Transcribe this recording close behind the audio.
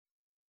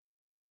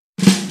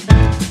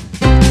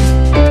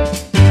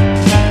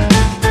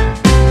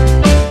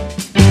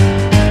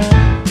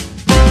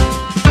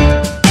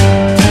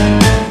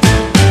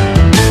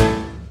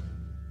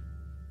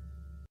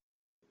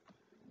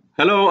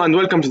Hello and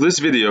welcome to this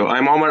video.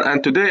 I'm Omar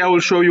and today I will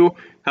show you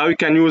how you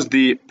can use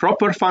the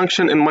proper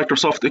function in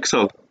Microsoft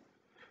Excel.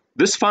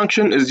 This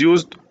function is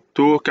used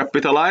to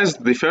capitalize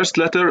the first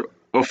letter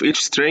of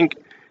each string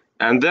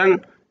and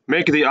then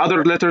make the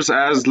other letters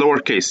as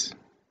lowercase.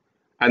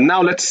 And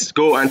now let's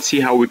go and see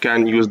how we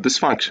can use this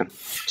function.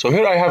 So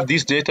here I have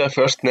these data: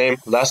 first name,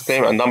 last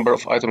name, and number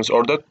of items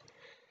ordered.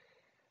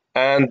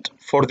 And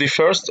for the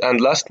first and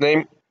last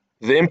name,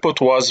 the input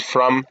was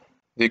from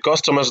the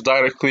customers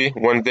directly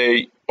when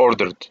they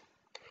ordered.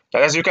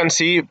 And as you can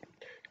see,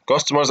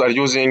 customers are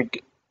using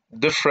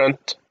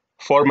different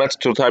formats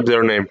to type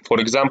their name.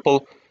 For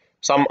example,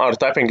 some are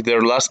typing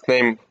their last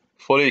name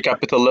fully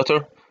capital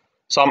letter,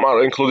 some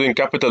are including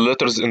capital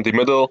letters in the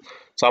middle,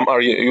 some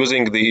are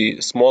using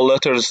the small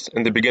letters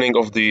in the beginning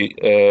of the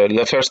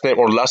first name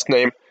or last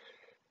name.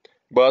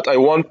 But I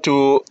want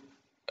to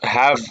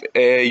have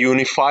a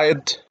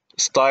unified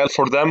style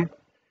for them,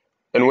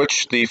 in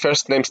which the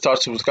first name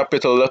starts with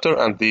capital letter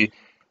and the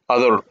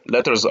other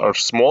letters are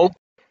small,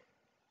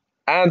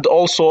 and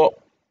also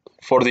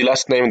for the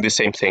last name the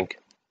same thing.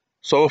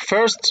 So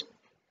first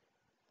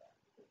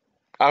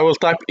I will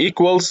type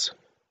equals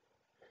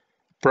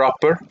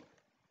proper,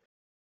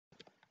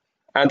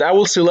 and I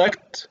will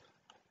select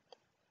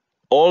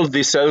all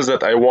the cells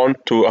that I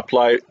want to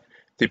apply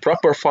the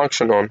proper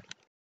function on,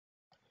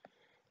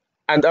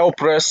 and I will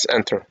press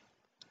enter.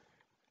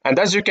 And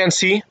as you can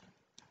see,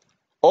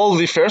 all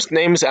the first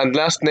names and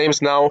last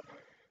names now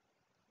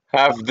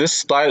have this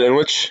style in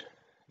which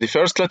the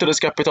first letter is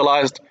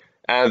capitalized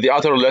and the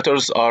other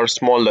letters are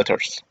small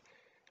letters.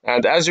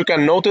 And as you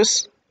can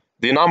notice,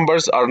 the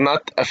numbers are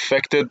not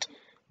affected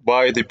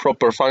by the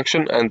proper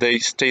function and they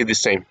stay the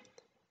same.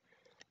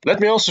 Let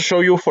me also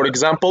show you, for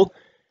example,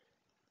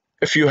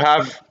 if you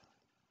have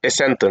a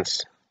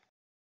sentence.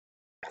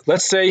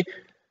 Let's say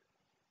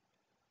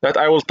that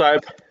I will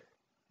type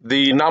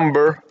the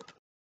number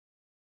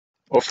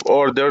of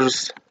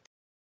orders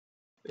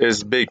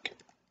is big,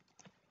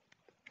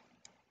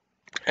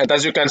 and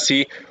as you can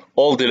see,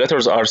 all the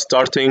letters are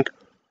starting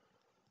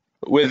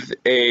with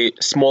a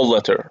small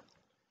letter.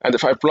 And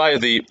if I apply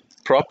the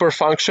proper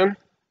function,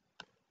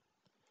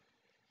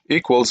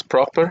 equals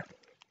proper,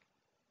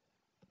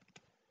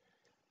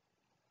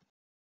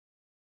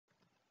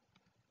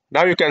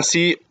 now you can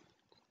see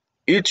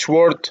each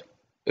word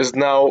is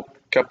now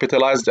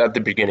capitalized at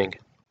the beginning.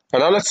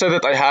 And now let's say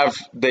that I have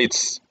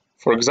dates.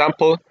 For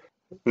example,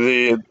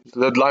 the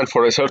deadline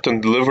for a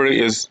certain delivery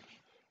is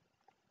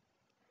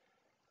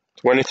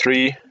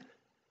 23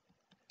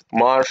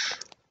 March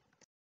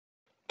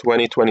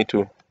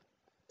 2022.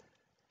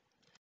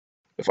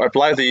 If I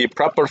apply the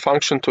proper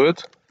function to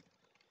it,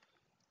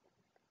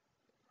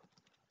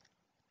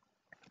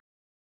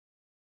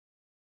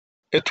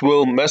 it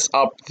will mess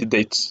up the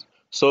dates.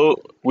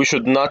 So we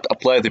should not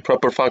apply the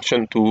proper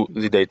function to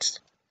the dates.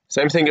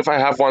 Same thing if I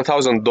have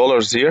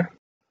 $1,000 here,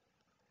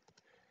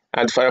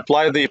 and if I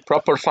apply the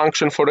proper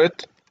function for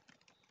it,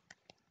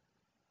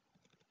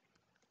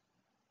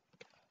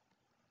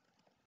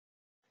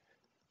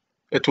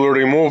 it will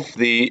remove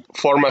the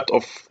format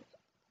of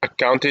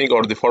accounting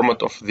or the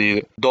format of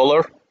the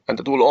dollar, and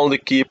it will only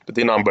keep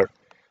the number.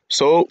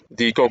 So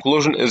the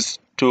conclusion is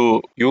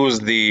to use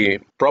the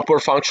proper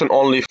function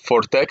only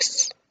for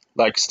texts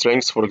like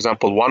strings, for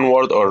example, one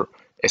word or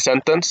a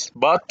sentence,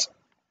 but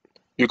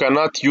you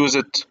cannot use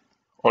it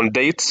on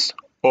dates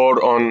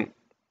or on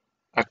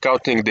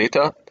accounting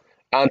data.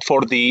 And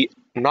for the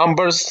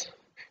numbers,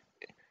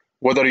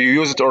 whether you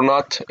use it or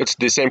not, it's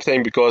the same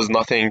thing because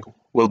nothing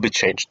will be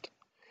changed.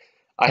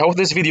 I hope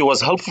this video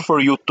was helpful for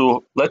you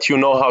to let you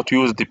know how to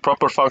use the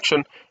proper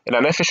function in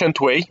an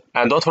efficient way.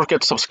 And don't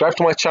forget to subscribe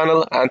to my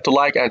channel and to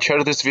like and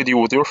share this video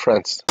with your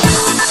friends.